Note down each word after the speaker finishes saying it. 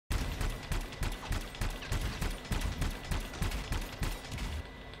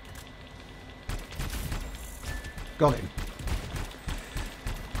Got him.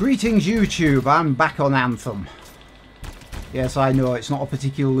 Greetings YouTube, I'm back on Anthem. Yes, I know it's not a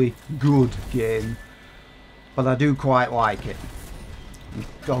particularly good game, but I do quite like it.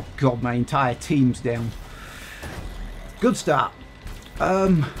 Oh god, my entire team's down. Good start.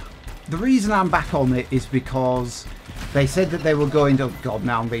 The reason I'm back on it is because they said that they were going to... Oh god,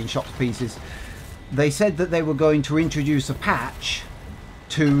 now I'm being shot to pieces. They said that they were going to introduce a patch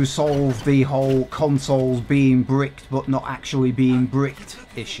to solve the whole consoles being bricked but not actually being bricked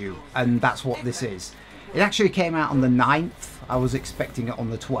issue, and that's what this is. It actually came out on the 9th, I was expecting it on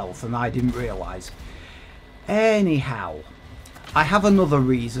the 12th and I didn't realise. Anyhow, I have another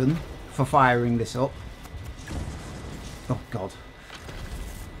reason for firing this up. Oh god.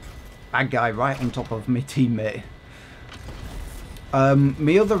 Bad guy right on top of my teammate.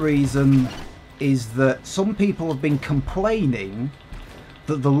 My other reason is that some people have been complaining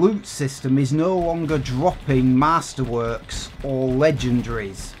that the loot system is no longer dropping Masterworks or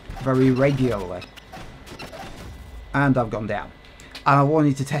Legendaries very regularly. And I've gone down. And I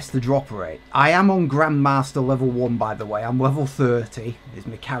wanted to test the drop rate. I am on Grandmaster level 1, by the way. I'm level 30 is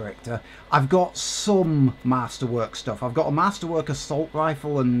my character. I've got some Masterwork stuff. I've got a Masterwork assault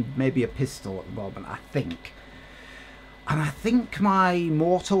rifle and maybe a pistol at the moment, I think. And I think my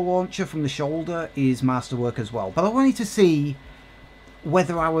mortar launcher from the shoulder is Masterwork as well. But I wanted to see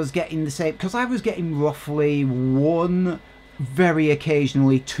whether I was getting the same, because I was getting roughly 1, very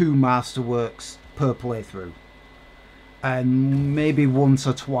occasionally 2 Masterworks per playthrough. And maybe once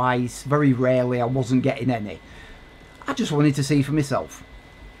or twice, very rarely, I wasn't getting any. I just wanted to see for myself.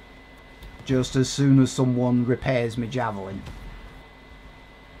 Just as soon as someone repairs my javelin.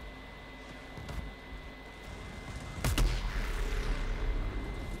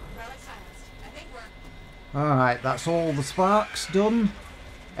 Alright, that's all the sparks done.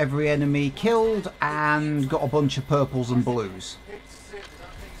 Every enemy killed and got a bunch of purples and blues.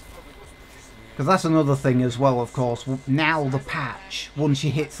 Because that's another thing as well, of course. Now the patch, once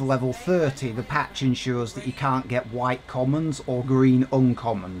you hit level 30, the patch ensures that you can't get white commons or green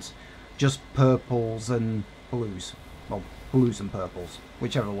uncommons. Just purples and blues. Well, blues and purples,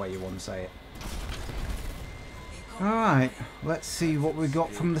 whichever way you want to say it. Alright, let's see what we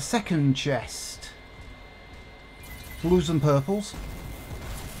got from the second chest. Blues and purples.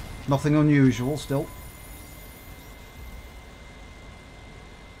 Nothing unusual still.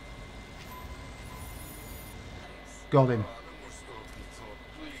 Got him.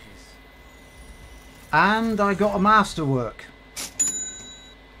 And I got a Masterwork.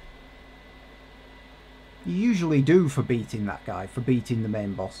 You usually do for beating that guy, for beating the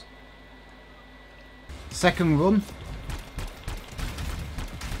main boss. Second run.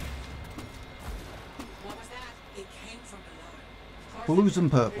 Blues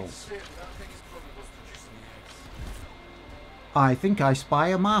and purples. I think I spy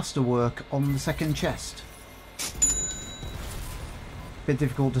a Masterwork on the second chest. Bit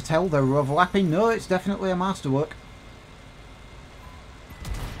difficult to tell, they're overlapping. No, it's definitely a Masterwork.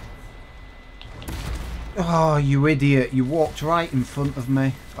 Oh, you idiot, you walked right in front of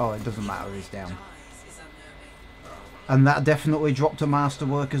me. Oh, it doesn't matter, he's down. And that definitely dropped a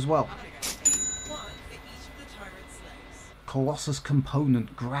Masterwork as well. Colossus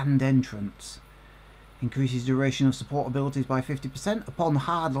Component, Grand Entrance. Increases duration of support abilities by 50%. Upon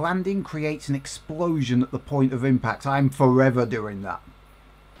hard landing, creates an explosion at the point of impact. I'm forever doing that.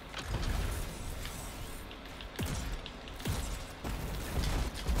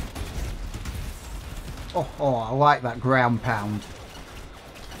 Oh, I like that ground pound.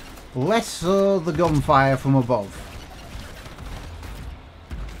 Less so the gunfire from above.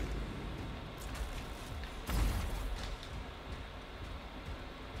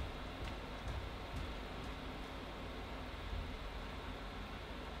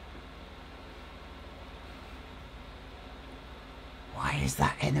 Why is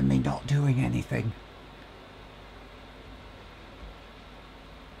that enemy not doing anything?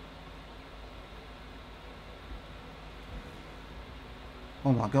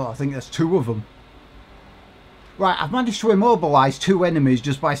 Oh my god, I think there's 2 of them. Right, I've managed to immobilise 2 enemies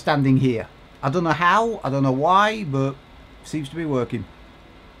just by standing here. I don't know how, I don't know why, but it seems to be working.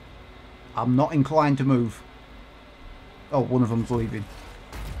 I'm not inclined to move. Oh, one of them's leaving.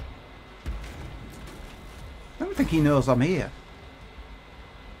 I don't think he knows I'm here.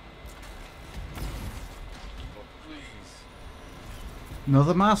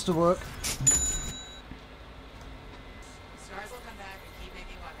 Another Masterwork.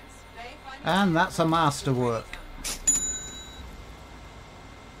 And that's a Masterwork.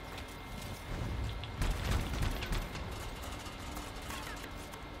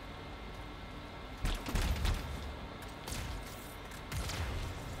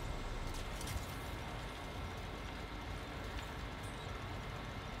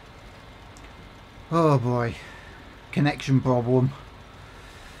 Oh boy. Connection problem.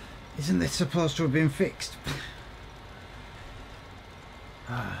 Isn't this supposed to have been fixed?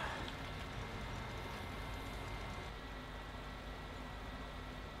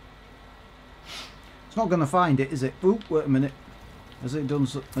 It's not going to find it, is it? Oop, wait a minute. Has it done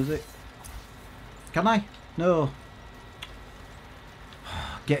so? Has it? Can I? No.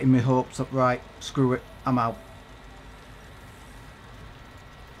 Getting my hopes up. Right, screw it. I'm out.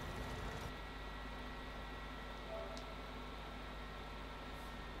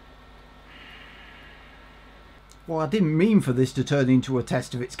 Well, I didn't mean for this to turn into a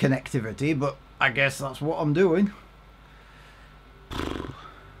test of its connectivity, but I guess that's what I'm doing.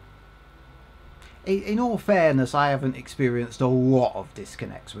 In all fairness, I haven't experienced a lot of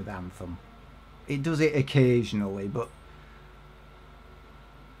disconnects with Anthem. It does it occasionally, but...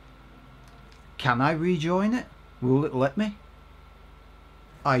 Can I rejoin it? Will it let me?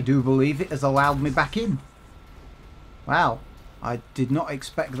 I do believe it has allowed me back in. Wow, I did not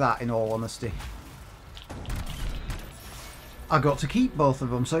expect that, in all honesty. I got to keep both of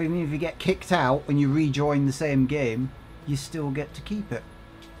them, so even if you get kicked out when you rejoin the same game, you still get to keep it.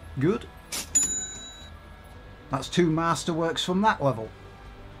 Good. That's 2 Masterworks from that level.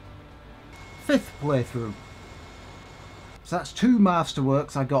 5th playthrough. So that's 2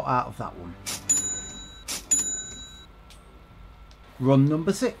 Masterworks I got out of that one. Run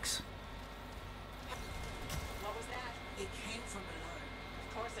number 6. What was that? It came from below.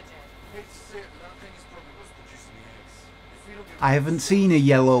 Of course it did. It's that thing is probably what's producing the eggs. If we don't get I haven't seen a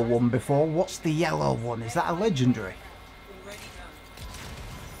yellow one before. What's the yellow one? Is that a legendary? Already done.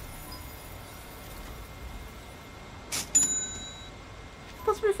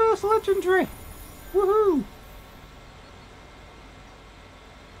 That's my first legendary! Woohoo!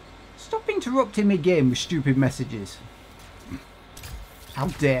 Stop interrupting me game with stupid messages. How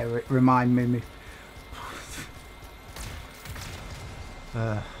dare it remind me.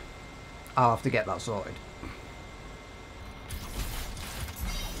 I'll have to get that sorted.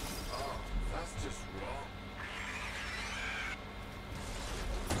 oh, that's just wrong.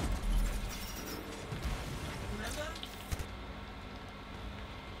 Remember?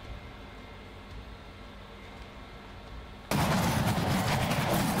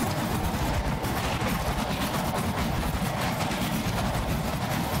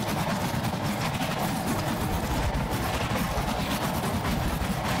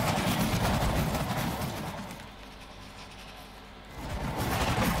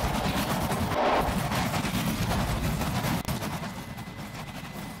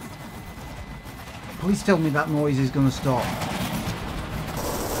 Please tell me that noise is going to stop.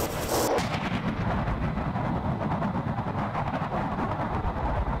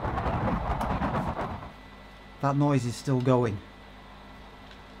 That noise is still going.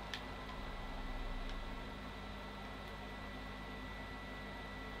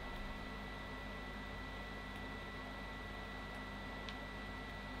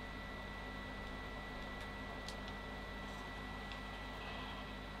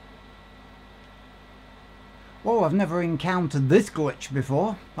 Oh, I've never encountered this glitch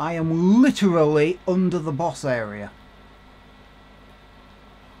before. I am literally under the boss area.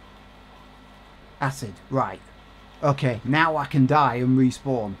 Acid, right. Okay, now I can die and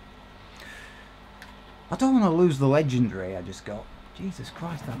respawn. I don't want to lose the legendary I just got. Jesus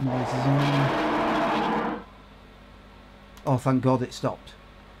Christ, that noise is annoying. Oh, thank God it stopped.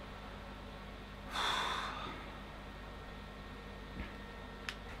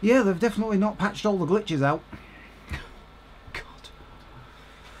 Yeah, they've definitely not patched all the glitches out. God.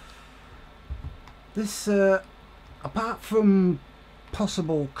 This, apart from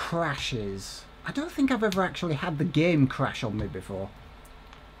possible crashes, I don't think I've ever actually had the game crash on me before.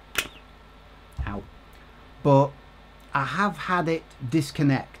 Ow. But I have had it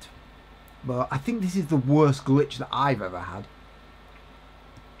disconnect. But I think this is the worst glitch that I've ever had.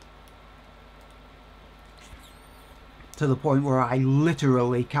 To the point where I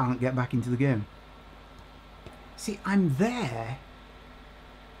literally can't get back into the game. See, I'm there.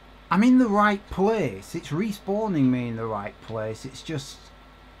 I'm in the right place. It's respawning me in the right place. It's just...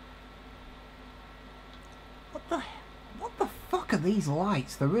 What the fuck are these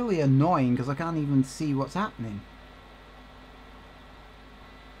lights? They're really annoying because I can't even see what's happening.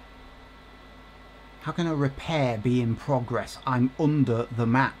 How can a repair be in progress? I'm under the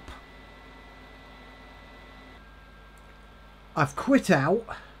map. I've quit out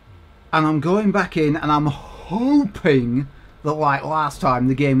and I'm going back in and I'm hoping that like last time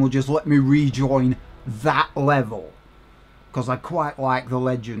the game will just let me rejoin that level. Because I quite like the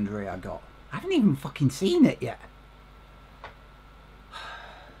legendary I got. I haven't even fucking seen it yet.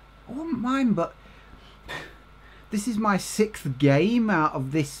 I wouldn't mind, but This is my 6th game out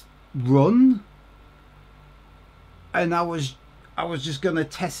of this run, and I was just gonna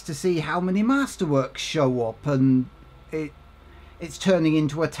test to see how many Masterworks show up, and it's turning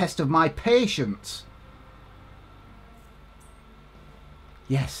into a test of my patience.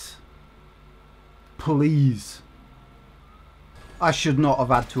 Yes. Please. I should not have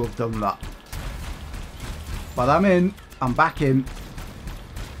had to have done that. But I'm in. I'm back in.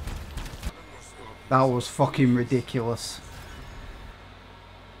 That was fucking ridiculous.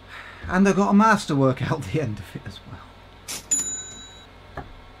 And I got a Masterwork out the end of it as well.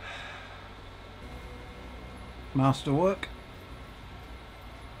 Masterwork.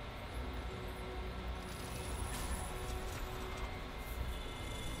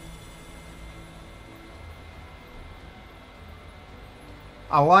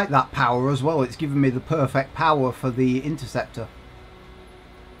 I like that power as well. It's given me the perfect power for the interceptor.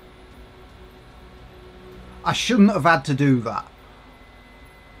 I shouldn't have had to do that.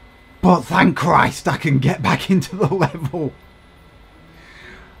 But thank Christ I can get back into the level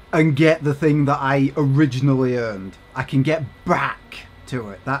and get the thing that I originally earned. I can get back to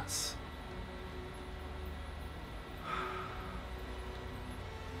it. That's...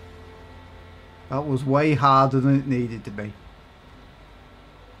 That was way harder than it needed to be.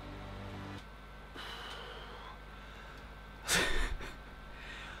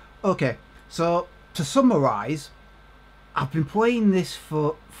 Okay, so to summarise, I've been playing this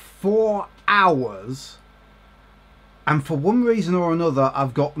for 4 hours, and for one reason or another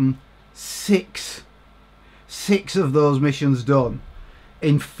I've gotten six of those missions done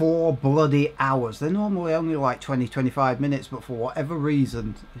in 4 bloody hours. They're normally only like 20-25 minutes, but for whatever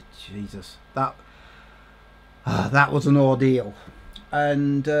reason, Jesus, that was an ordeal.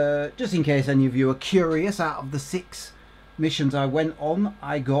 And just in case any of you are curious, out of the 6 missions I went on,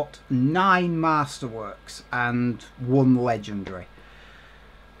 I got 9 Masterworks and 1 Legendary.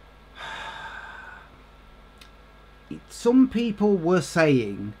 Some people were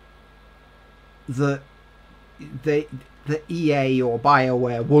saying that the EA or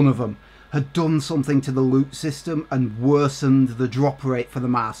BioWare, one of them, had done something to the loot system and worsened the drop rate for the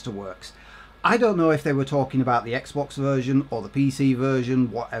Masterworks. I don't know if they were talking about the Xbox version or the PC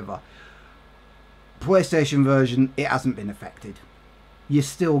version, whatever. PlayStation version, it hasn't been affected. You're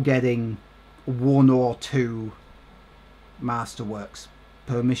still getting 1 or 2 Masterworks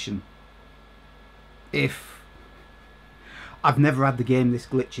per mission. I've never had the game this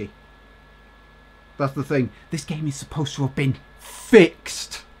glitchy. That's the thing. This game is supposed to have been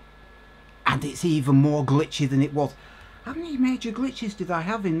fixed, and it's even more glitchy than it was. How many major glitches did I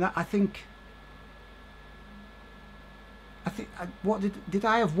have in that? I think what did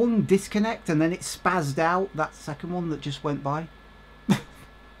I have? 1 disconnect and then it spazzed out, that second one that just went by.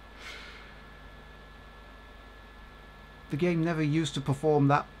 The game never used to perform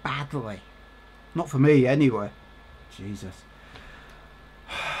that badly. Not for me anyway. Jesus.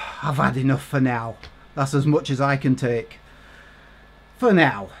 I've had enough for now. That's as much as I can take. For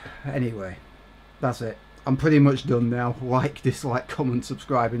now. Anyway. That's it. I'm pretty much done now. Like, dislike, comment,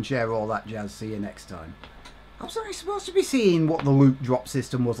 subscribe and share, all that jazz. See you next time. I was only supposed to be seeing what the loot drop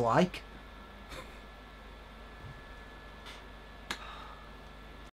system was like.